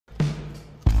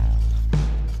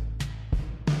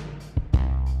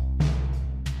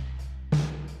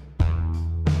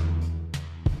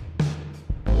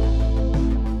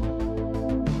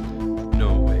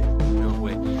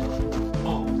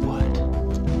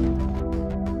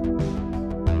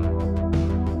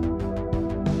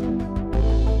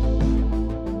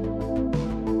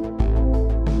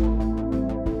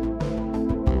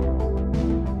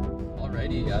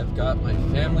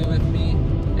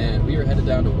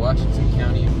down to Washington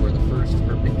County for the first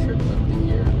herping trip of the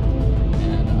year,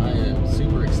 and I am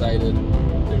super excited.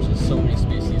 There's just so many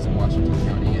species in Washington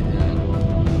County, and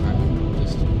I'm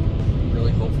just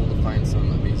really hopeful to find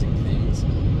some amazing things.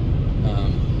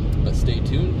 But stay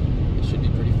tuned, it should be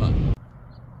pretty fun.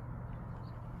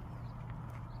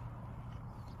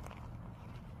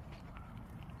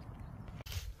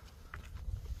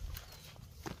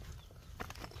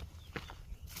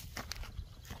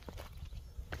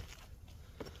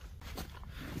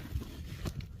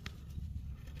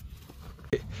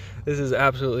 This is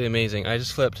absolutely amazing. I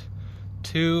just flipped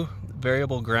 2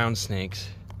 variable ground snakes,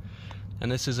 and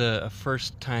this is a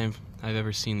first time I've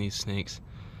ever seen these snakes.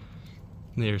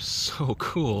 They're so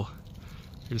cool.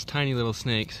 They're just tiny little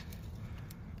snakes.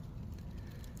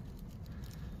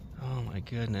 Oh my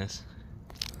goodness.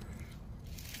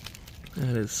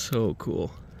 That is so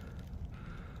cool.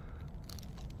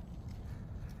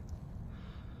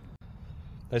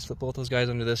 I just flipped both those guys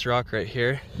under this rock right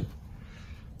here.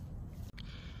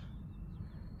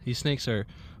 These snakes are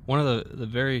one of the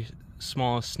very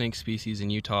smallest snake species in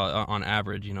Utah on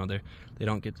average. You know, they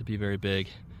don't get to be very big.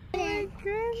 Oh my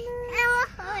goodness! I will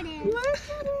hold him. Look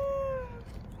at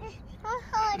him! I'll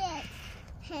hold it.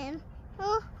 Him.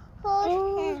 I'll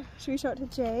hold him. Should we show it to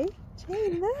Jay?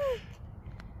 Jay, look!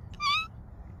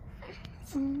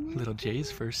 Little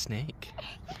Jay's first snake.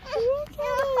 I'll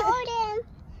hold him.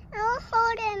 I'll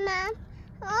hold him, Mom.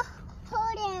 I'll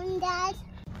hold him, Dad.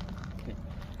 Okay,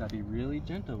 gotta be really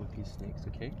gentle with these snakes,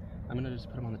 okay? I'm gonna just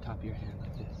put them on the top of your hand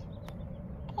like this.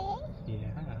 Okay. Yeah.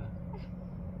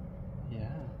 Yeah.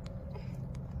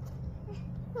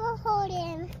 I'll hold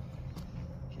him.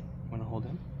 Okay, wanna hold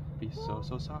him? Be so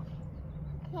soft.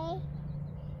 Okay.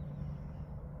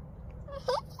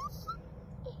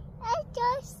 That's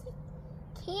just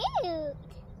cute.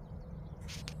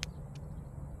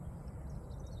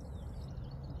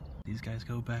 These guys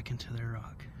go back into their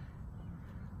rock.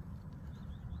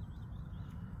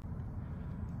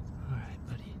 Alright,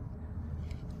 buddy.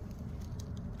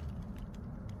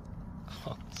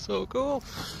 Oh, so cool.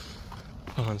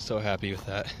 Oh, I'm so happy with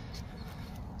that.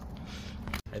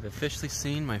 I've officially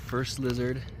seen my first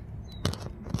lizard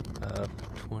of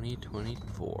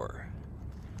 2024.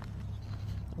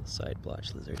 Little side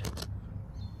blotched lizard.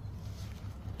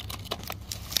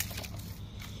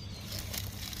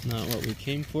 Not what we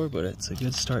came for, but it's a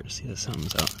good start to see that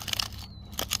something's out.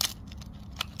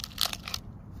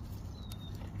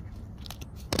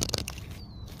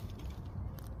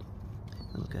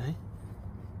 Okay.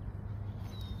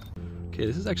 Okay,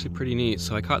 this is actually pretty neat.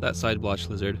 So I caught that side blotched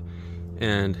lizard,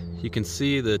 and you can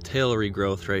see the tail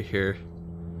regrowth right here.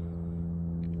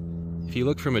 If you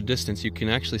look from a distance, you can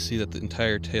actually see that the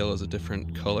entire tail is a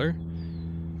different color.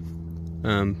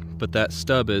 But that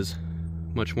stub is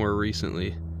much more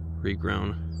recently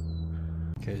regrown.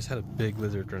 Okay, I just had a big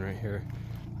lizard run right here.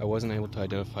 I wasn't able to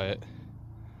identify it.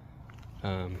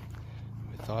 My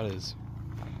thought is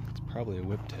it's probably a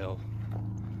whiptail,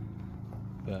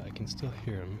 but I can still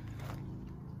hear him.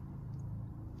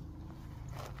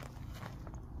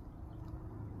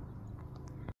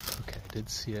 Okay, I did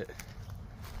see it.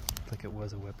 Looked like it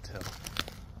was a whiptail.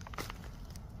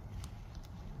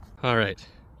 All right,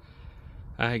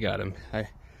 I got him. I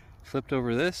flipped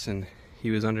over this and he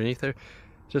was underneath there.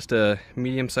 Just a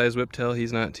medium-sized whiptail.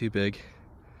 He's not too big,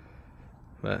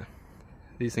 but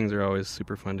these things are always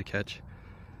super fun to catch.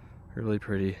 Really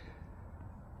pretty.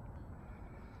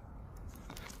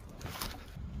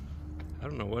 I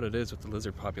don't know what it is with the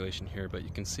lizard population here, but you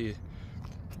can see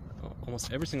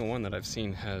almost every single one that I've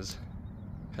seen has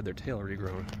had their tail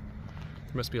regrown.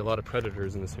 There must be a lot of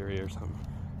predators in this area or something.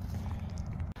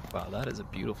 Wow, that is a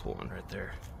beautiful one right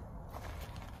there.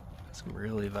 Some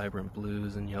really vibrant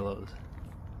blues and yellows.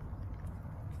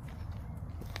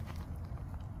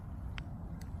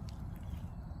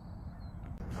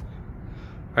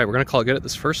 Alright, we're gonna call it good at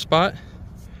this first spot.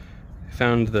 I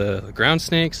found the ground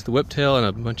snakes, the whiptail, and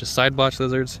a bunch of side blotched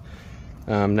lizards.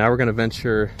 Now we're gonna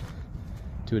venture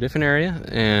to a different area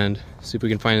and see if we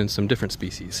can find some different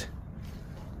species.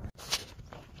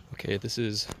 Okay, this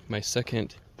is my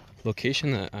second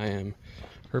location that I am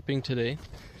herping today.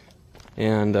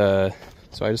 And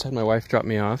so I just had my wife drop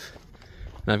me off,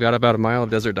 and I've got about a mile of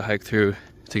desert to hike through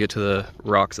to get to the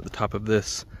rocks at the top of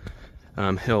this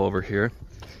hill over here.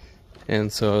 And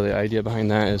so the idea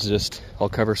behind that is just I'll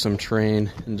cover some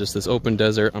terrain in just this open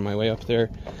desert on my way up there,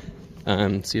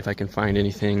 see if I can find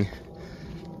anything,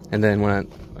 and then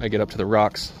when I get up to the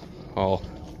rocks, I'll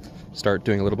start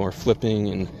doing a little more flipping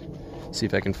and see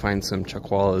if I can find some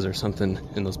chuckwallas or something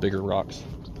in those bigger rocks.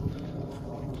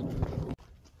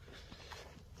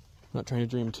 Not trying to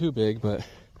dream too big, but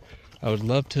I would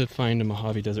love to find a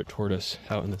Mojave Desert tortoise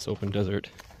out in this open desert.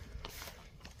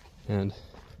 And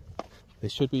they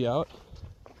should be out.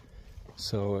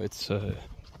 So it's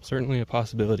certainly a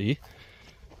possibility,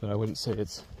 but I wouldn't say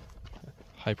it's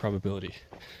high probability.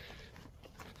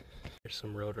 Here's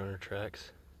some Roadrunner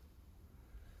tracks.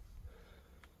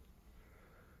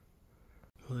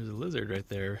 Well, there's a lizard right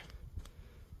there,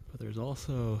 but there's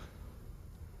also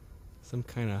some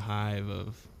kind of hive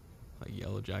of like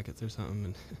yellow jackets or something,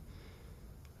 and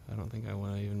I don't think I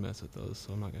want to even mess with those,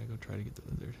 so I'm not going to go try to get the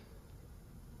lizard.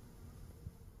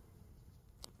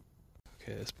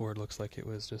 Okay, this board looks like it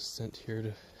was just sent here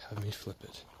to have me flip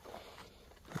it.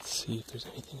 Let's see if there's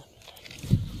anything under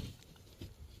there.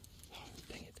 Oh,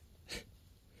 dang it.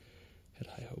 Had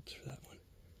high hopes for that one.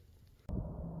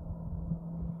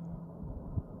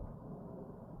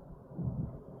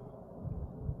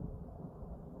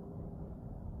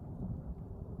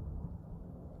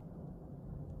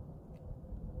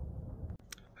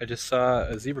 I just saw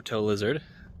a zebra-tail lizard.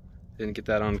 Didn't get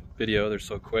that on video, they're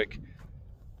so quick.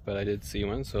 But I did see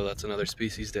one, so that's another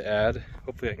species to add.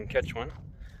 Hopefully I can catch one.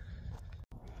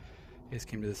 You guys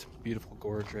came to this beautiful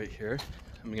gorge right here.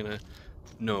 I'm gonna...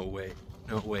 No way.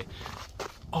 No way.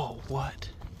 Oh, what?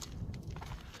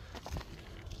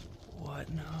 What?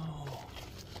 No.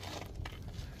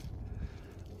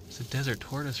 There's a desert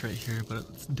tortoise right here, but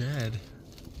it's dead.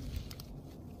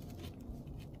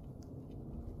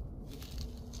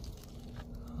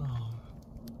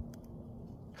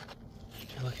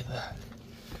 Look at that.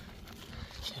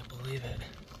 Can't believe it.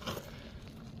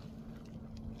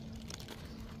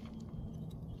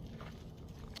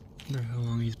 Wonder how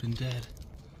long he's been dead.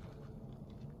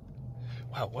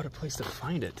 Wow, what a place to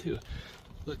find it too.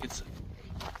 Look,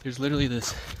 there's literally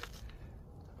this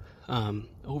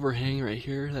overhang right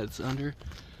here that's under,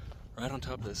 right on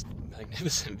top of this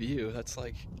magnificent view. That's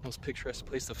like the most picturesque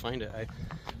place to find it. I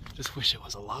just wish it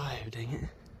was alive, dang it.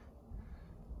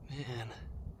 Man.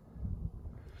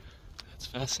 It's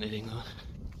fascinating though.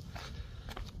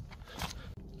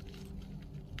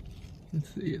 You can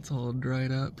see it's all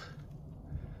dried up.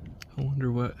 I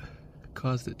wonder what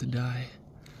caused it to die.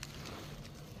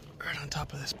 Right on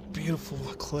top of this beautiful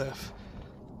cliff.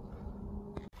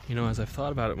 You know, as I've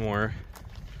thought about it more,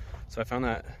 so I found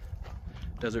that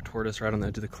desert tortoise right on the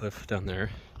edge of the cliff down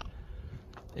there.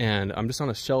 And I'm just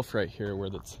on a shelf right here where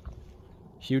that's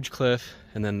huge cliff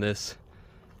and then this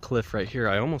cliff right here.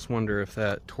 I almost wonder if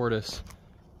that tortoise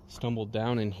stumbled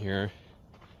down in here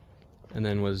and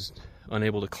then was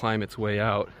unable to climb its way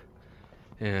out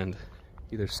and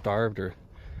either starved or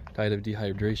died of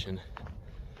dehydration.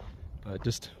 But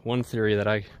just one theory that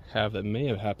I have that may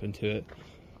have happened to it,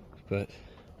 but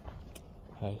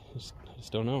I just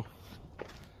don't know.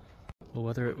 Well,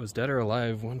 whether it was dead or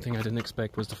alive, one thing I didn't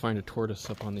expect was to find a tortoise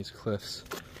up on these cliffs.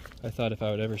 I thought if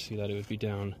I would ever see that, it would be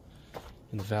down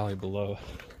in the valley below.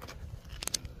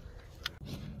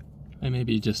 I may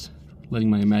be just letting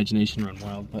my imagination run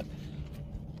wild, but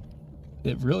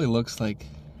it really looks like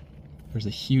there's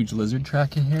a huge lizard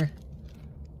track in here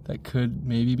that could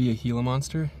maybe be a Gila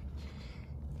monster.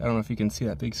 I don't know if you can see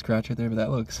that big scratch right there, but that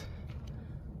looks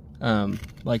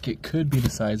like it could be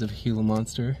the size of a Gila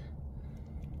monster.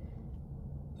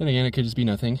 Then again, it could just be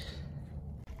nothing.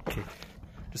 Okay,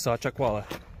 just saw Chuckwalla.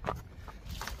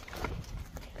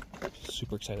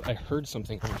 Super excited. I heard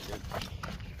something over here,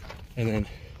 and then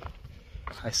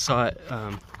I saw it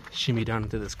shimmy down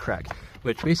into this crack,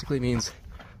 which basically means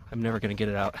I'm never gonna get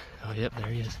it out. Oh, yep,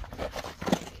 there he is.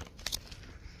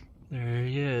 There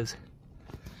he is.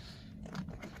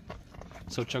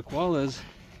 So Chuckwallas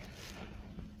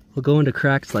will go into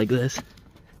cracks like this,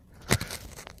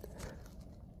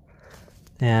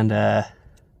 and I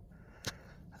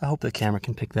hope the camera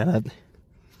can pick that up.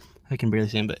 I can barely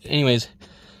see him, but anyways,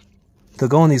 they'll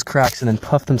go in these cracks and then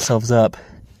puff themselves up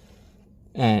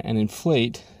and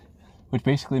inflate, which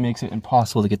basically makes it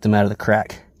impossible to get them out of the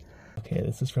crack. Okay,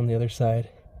 this is from the other side.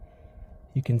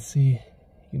 You can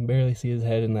barely see his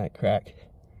head in that crack.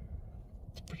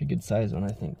 It's a pretty good size one, I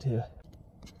think, too.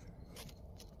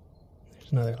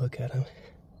 There's another look at him.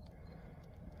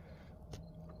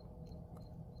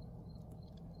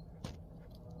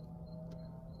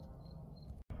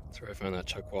 That's where I found that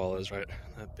Chuckwalla, is right,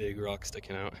 that big rock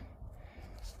sticking out.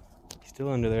 He's still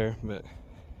under there, but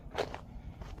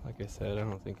like I said, I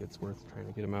don't think it's worth trying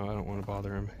to get him out. I don't want to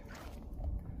bother him.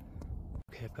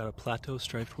 Okay, I've got a Plateau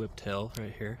striped whiptail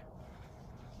right here.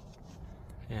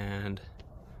 And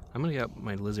I'm gonna get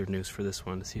my lizard noose for this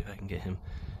one to see if I can get him.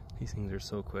 These things are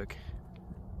so quick.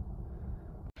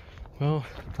 Well,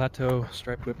 Plateau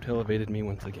striped whiptail evaded me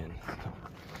once again. So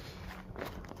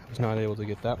I was not able to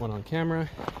get that one on camera.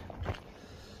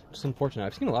 just unfortunate.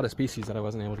 I've seen a lot of species that I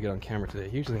wasn't able to get on camera today.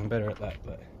 Usually I'm better at that,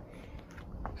 but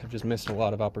I've just missed a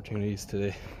lot of opportunities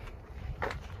today.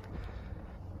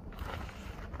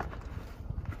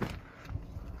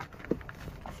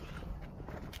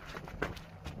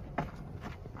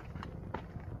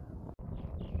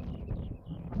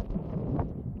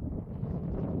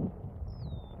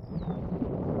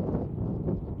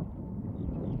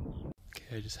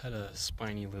 Okay, I just had a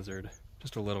spiny lizard,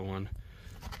 just a little one,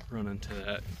 run into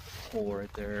that hole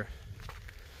right there.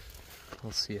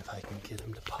 We'll see if I can get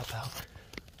him to pop out.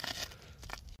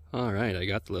 Alright, I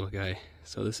got the little guy.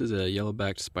 So this is a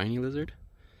yellow-backed spiny lizard,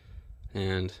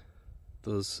 and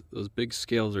those big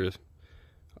scales are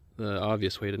the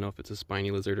obvious way to know if it's a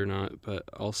spiny lizard or not, but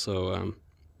also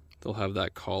they'll have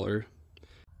that collar.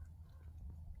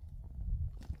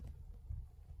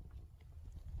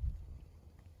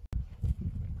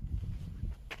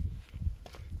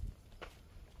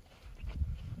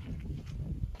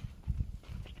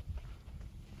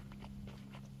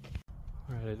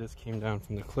 Alright, I just came down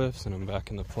from the cliffs and I'm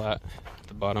back in the flat at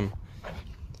the bottom.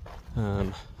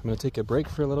 I'm going to take a break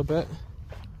for a little bit,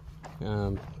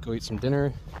 go eat some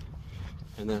dinner,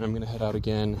 and then I'm going to head out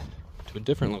again to a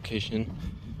different location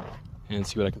and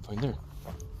see what I can find there.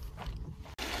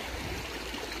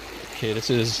 Okay, this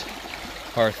is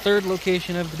our third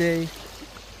location of the day.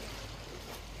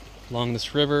 Along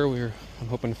this river, I'm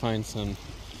hoping to find some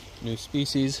new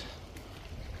species.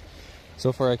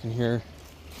 So far I can hear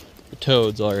the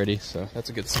toads already, so that's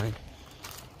a good sign.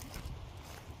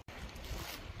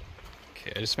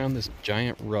 Okay, I just found this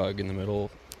giant rug in the middle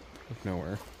of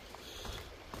nowhere,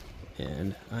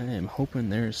 and I am hoping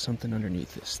there's something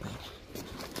underneath this thing.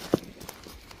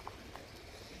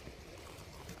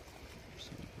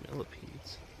 Some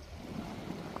millipedes.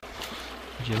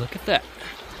 Would you look at that?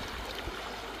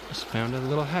 Just found a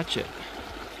little hatchet.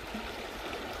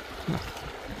 Huh.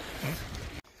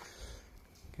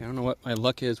 I don't know what my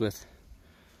luck is with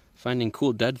finding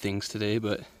cool dead things today,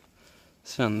 but I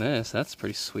found this. That's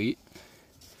pretty sweet.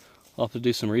 I'll have to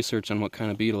do some research on what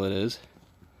kind of beetle it is.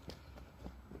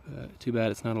 Too bad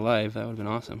it's not alive. That would have been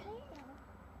awesome.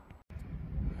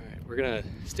 Alright, we're gonna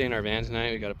stay in our van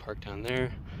tonight. We got a park down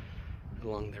there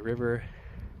along the river.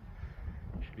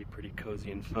 Should be pretty cozy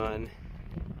and fun.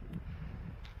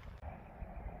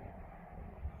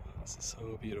 This is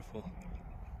so beautiful.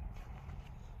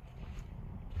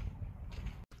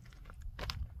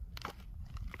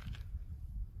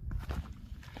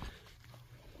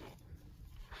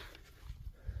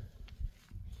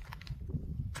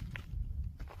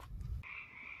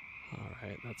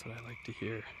 Alright, that's what I like to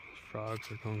hear.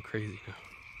 Frogs are going crazy now.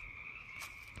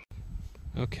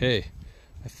 Okay,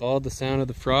 I followed the sound of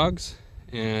the frogs,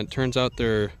 and it turns out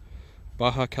they're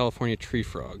Baja California tree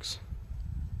frogs.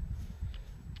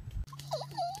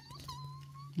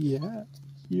 Yeah,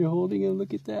 you're holding him,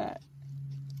 look at that.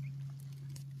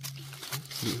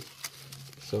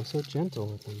 So gentle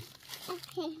with him.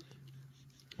 Okay.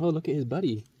 Oh, look at his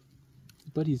buddy.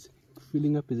 His buddy's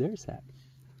filling up his air sac.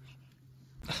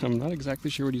 I'm not exactly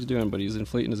sure what he's doing, but he's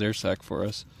inflating his air sac for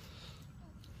us.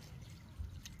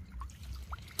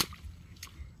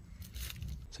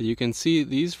 So you can see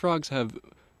these frogs have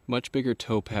much bigger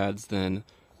toe pads than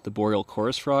the boreal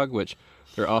chorus frog, which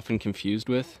they're often confused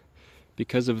with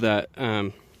because of that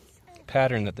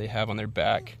pattern that they have on their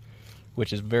back,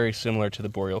 which is very similar to the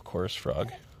boreal chorus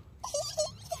frog.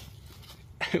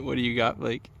 What do you got,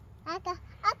 Blake? I got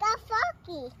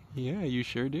froggy. Yeah, you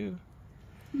sure do.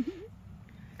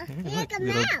 Yeah, Like a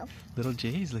little, mouse. little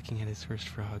Jay's looking at his first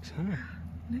frogs, huh?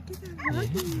 Look at that.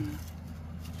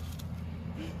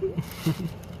 Yeah.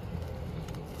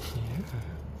 Yeah.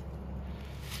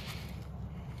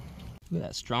 Look at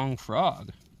that strong frog.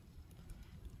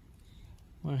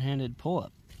 One-handed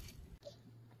pull-up.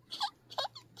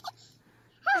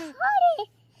 Hold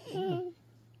it.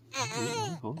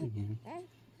 I'm holding him.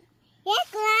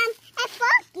 Yes, Mom. A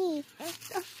froggy.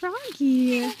 A froggy.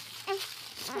 Yeah.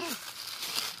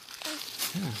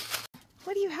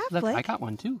 What do you have, Look, Blake? I got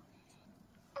one too.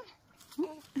 I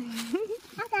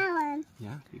got one.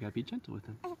 Yeah, you gotta be gentle with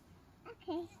him.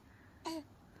 Okay. I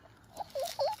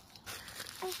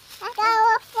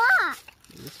got a frog.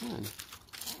 This one.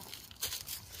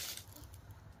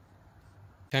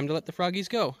 Time to let the froggies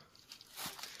go.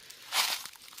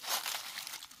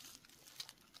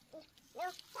 No,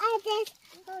 I just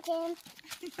hold him.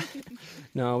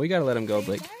 No, we gotta let him go,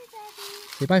 Blake.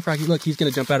 Say bye, Froggy. Look, he's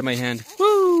gonna jump out of my hand.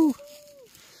 Woo!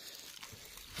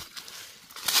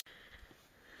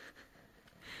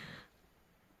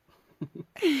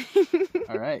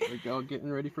 All right, we're all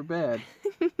getting ready for bed.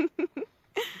 Little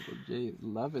Jay's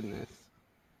loving this.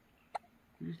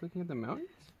 You're just looking at the mountains?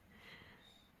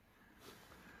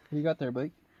 What you got there,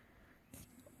 Blake?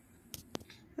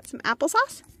 That's some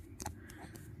applesauce?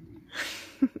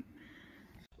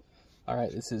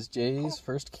 Alright, this is Jay's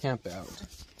first camp out.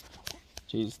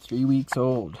 Jay's 3 weeks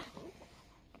old.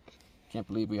 Can't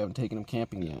believe we haven't taken him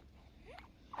camping yet.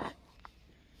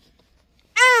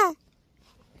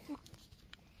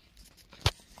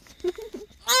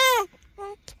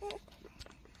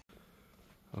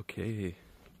 Okay,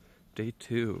 day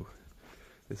 2.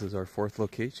 This is our 4th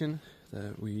location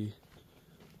that we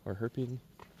are herping.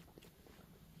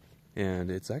 And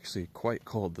it's actually quite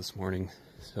cold this morning,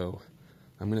 so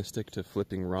I'm gonna stick to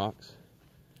flipping rocks.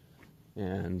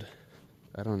 And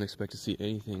I don't expect to see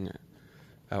anything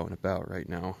out and about right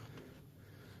now.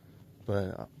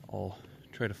 But I'll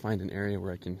try to find an area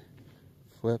where I can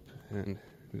flip and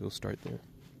we will start there.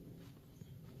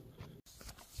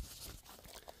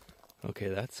 Okay,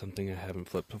 that's something I haven't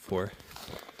flipped before.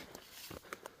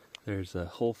 There's a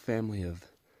whole family of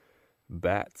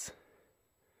bats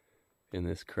in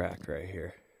this crack right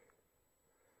here.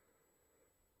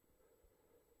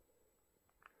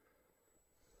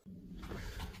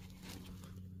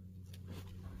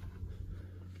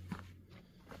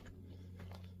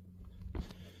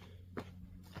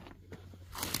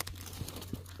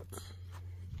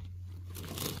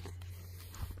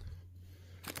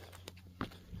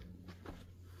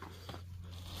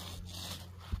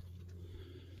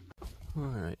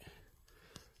 Alright,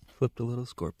 flipped a little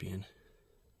scorpion.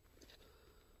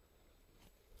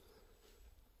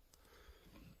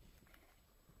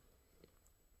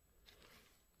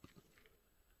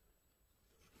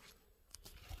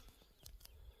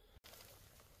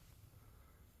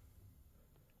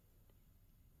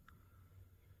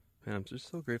 And I'm just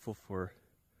so grateful for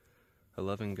a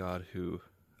loving God who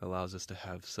allows us to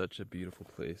have such a beautiful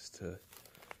place to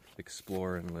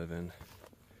explore and live in.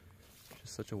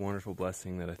 Just such a wonderful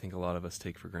blessing that I think a lot of us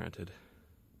take for granted.